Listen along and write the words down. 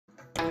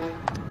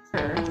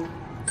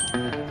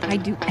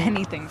I'd do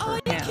anything for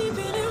him. The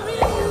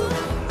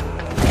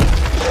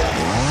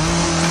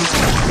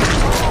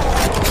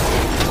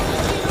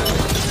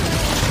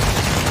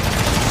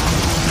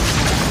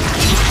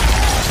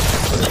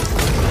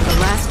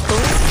last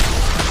bullet?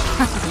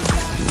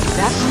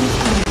 That one's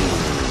for me.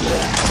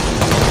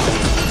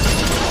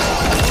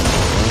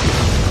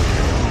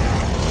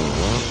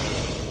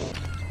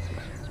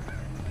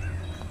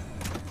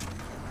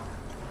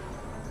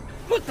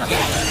 What the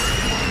heck?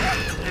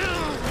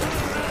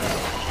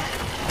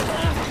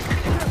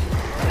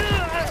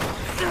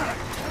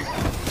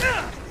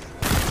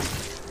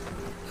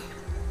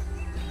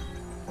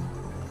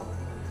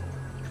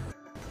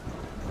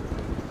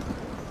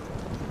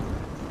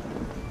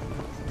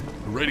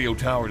 The radio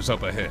tower is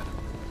up ahead.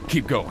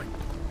 Keep going.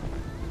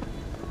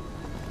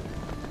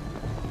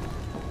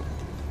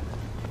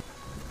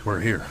 We're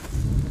here.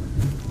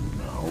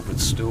 I hope it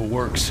still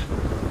works.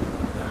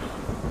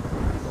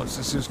 Once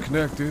this is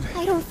connected,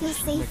 I don't feel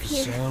safe make a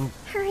here. sound.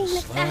 Hurry,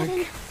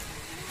 McFadden.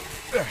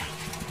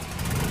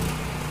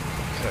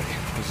 Okay,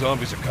 the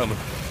zombies are coming.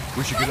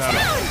 We should get out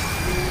of here.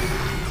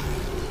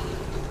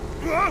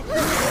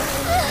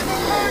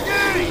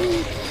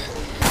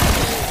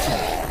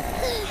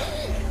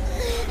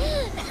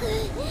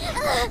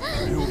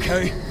 Are you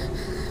okay?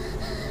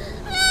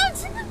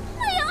 Ouch!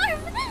 My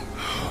arm!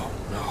 Oh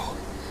no.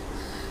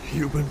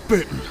 You've been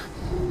bitten.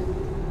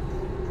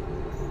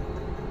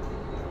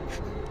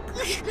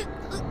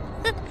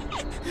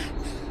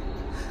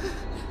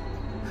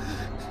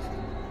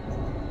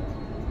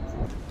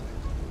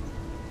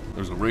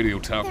 There's a radio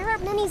tower. There are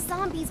many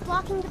zombies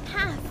blocking the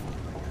path.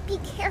 Be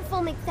careful,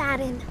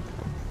 McFadden.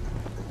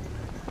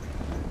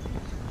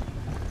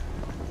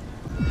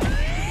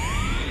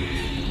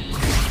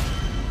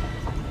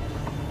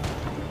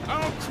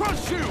 I'll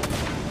crush you!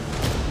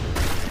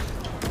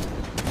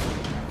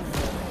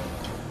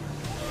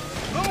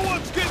 No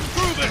one's getting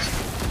through this!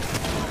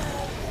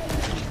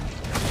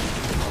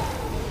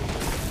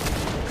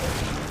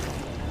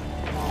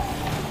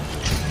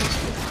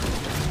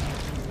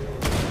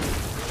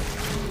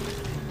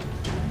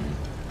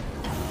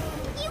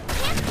 You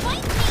can't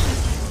fight me!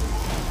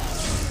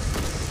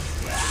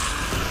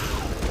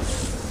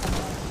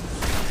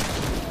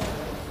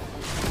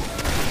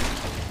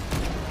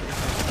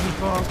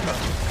 Keep on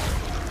coming.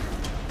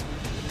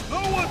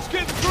 No one's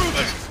getting through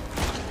this!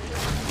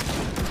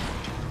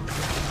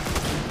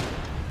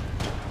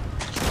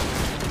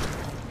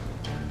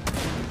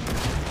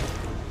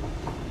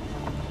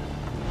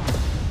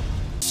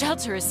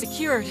 Shelter is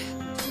secured.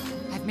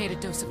 I've made a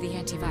dose of the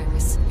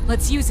antivirus.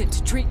 Let's use it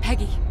to treat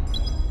Peggy.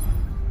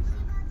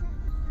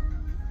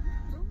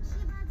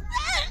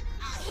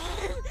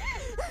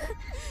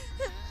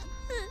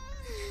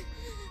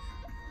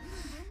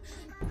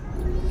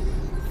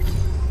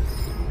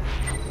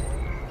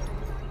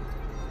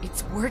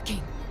 It's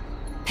working.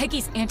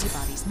 Peggy's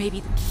antibodies may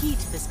be the key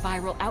to this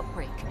viral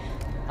outbreak.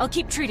 I'll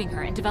keep treating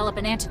her and develop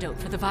an antidote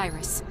for the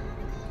virus.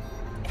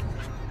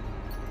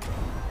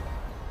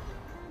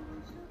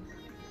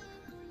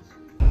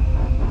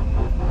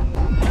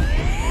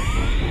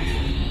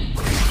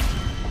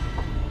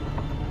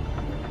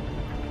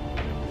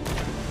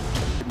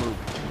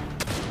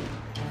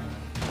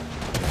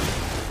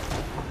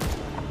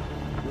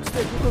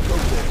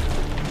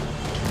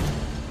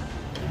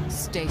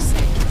 Stay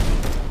safe.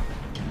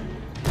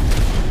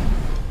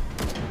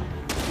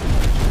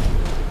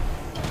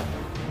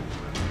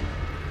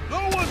 No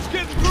one's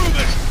getting through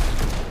this!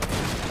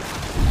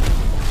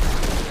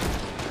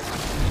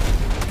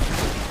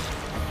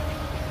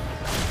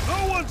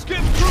 No one's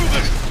getting through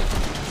this!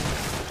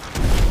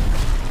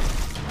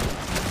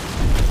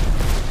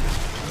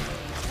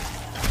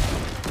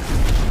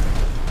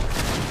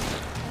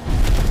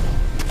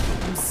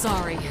 I'm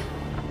sorry.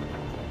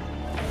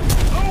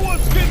 No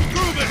one's getting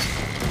through this!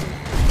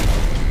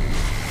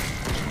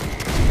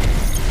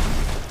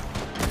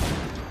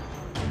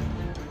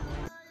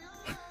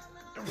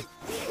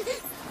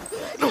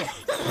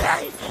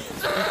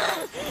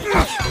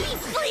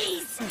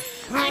 Please!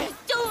 I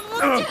don't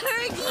want to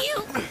hurt you!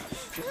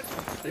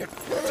 It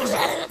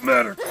doesn't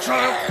matter,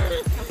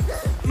 child!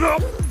 No!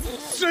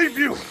 Save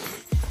you!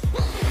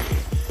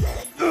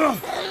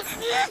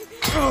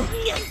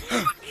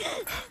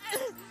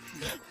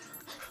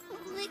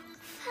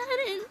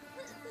 McFadden.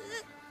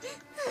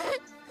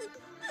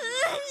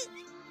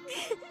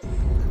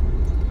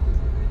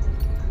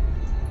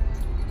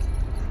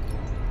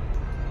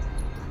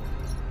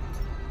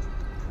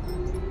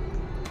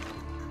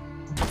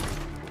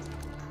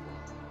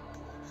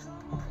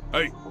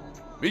 Hey,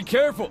 be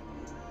careful!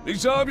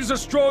 These zombies are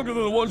stronger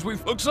than the ones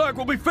we've... Looks like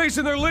we'll be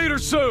facing their leader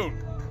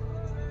soon!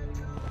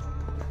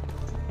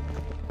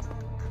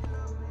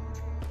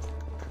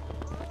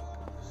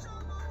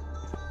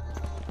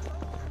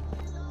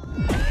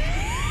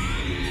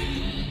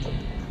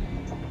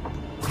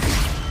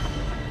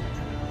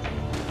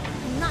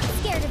 I'm not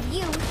scared of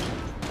you.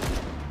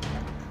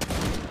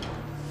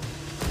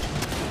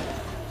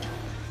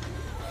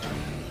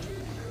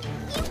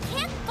 You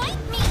can't fight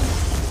me!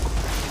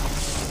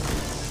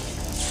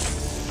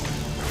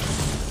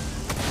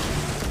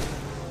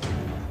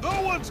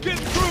 one's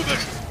getting through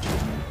this!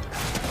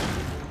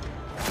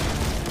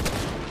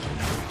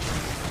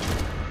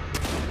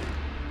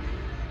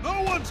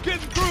 No one's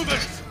getting through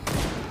this!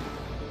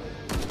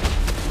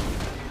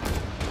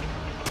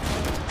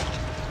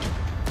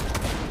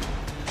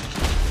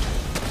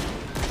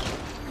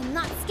 I'm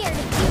not scared of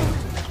you.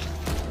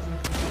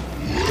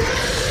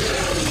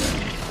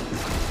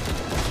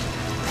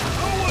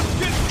 No one's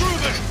getting through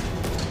this!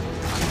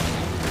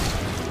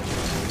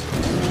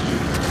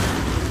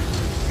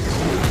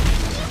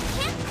 You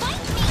can't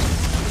fight me!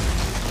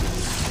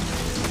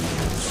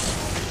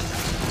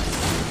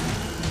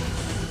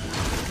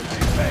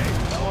 Hey,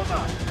 blow 'em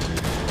up!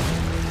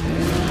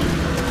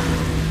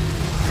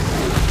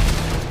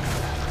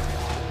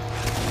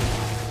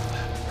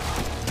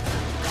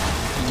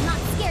 I'm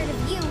not scared of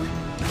you.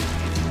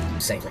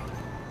 Safely.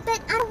 But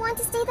I don't want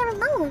to stay there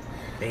alone.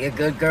 Be a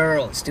good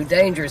girl. It's too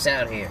dangerous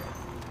out here.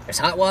 There's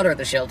hot water at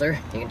the shelter.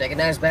 You can take a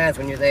nice bath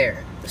when you're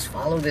there. Just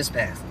follow this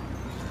path.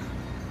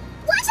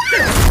 Watch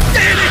out!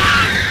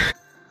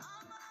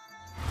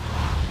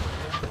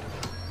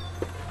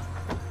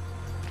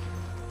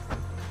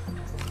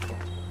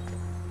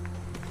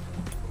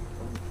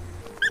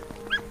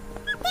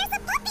 There's a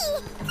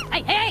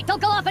puppy! Hey,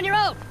 don't go off on your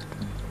own!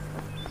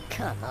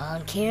 Come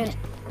on, kid.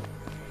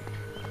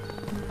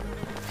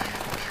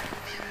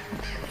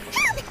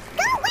 Help!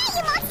 Go away,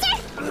 you monster!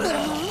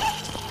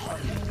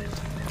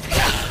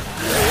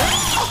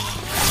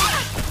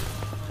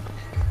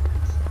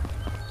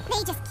 They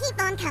just keep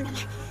on coming.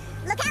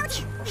 Look out!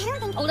 I don't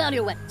think... Hold on to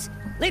your weapons.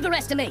 Leave the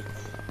rest to me.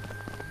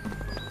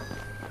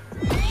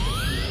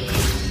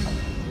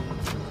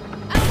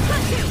 I'll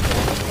cut you!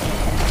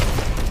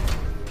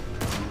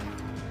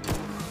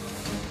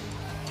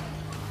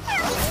 How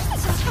did you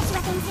use your special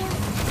weapon too?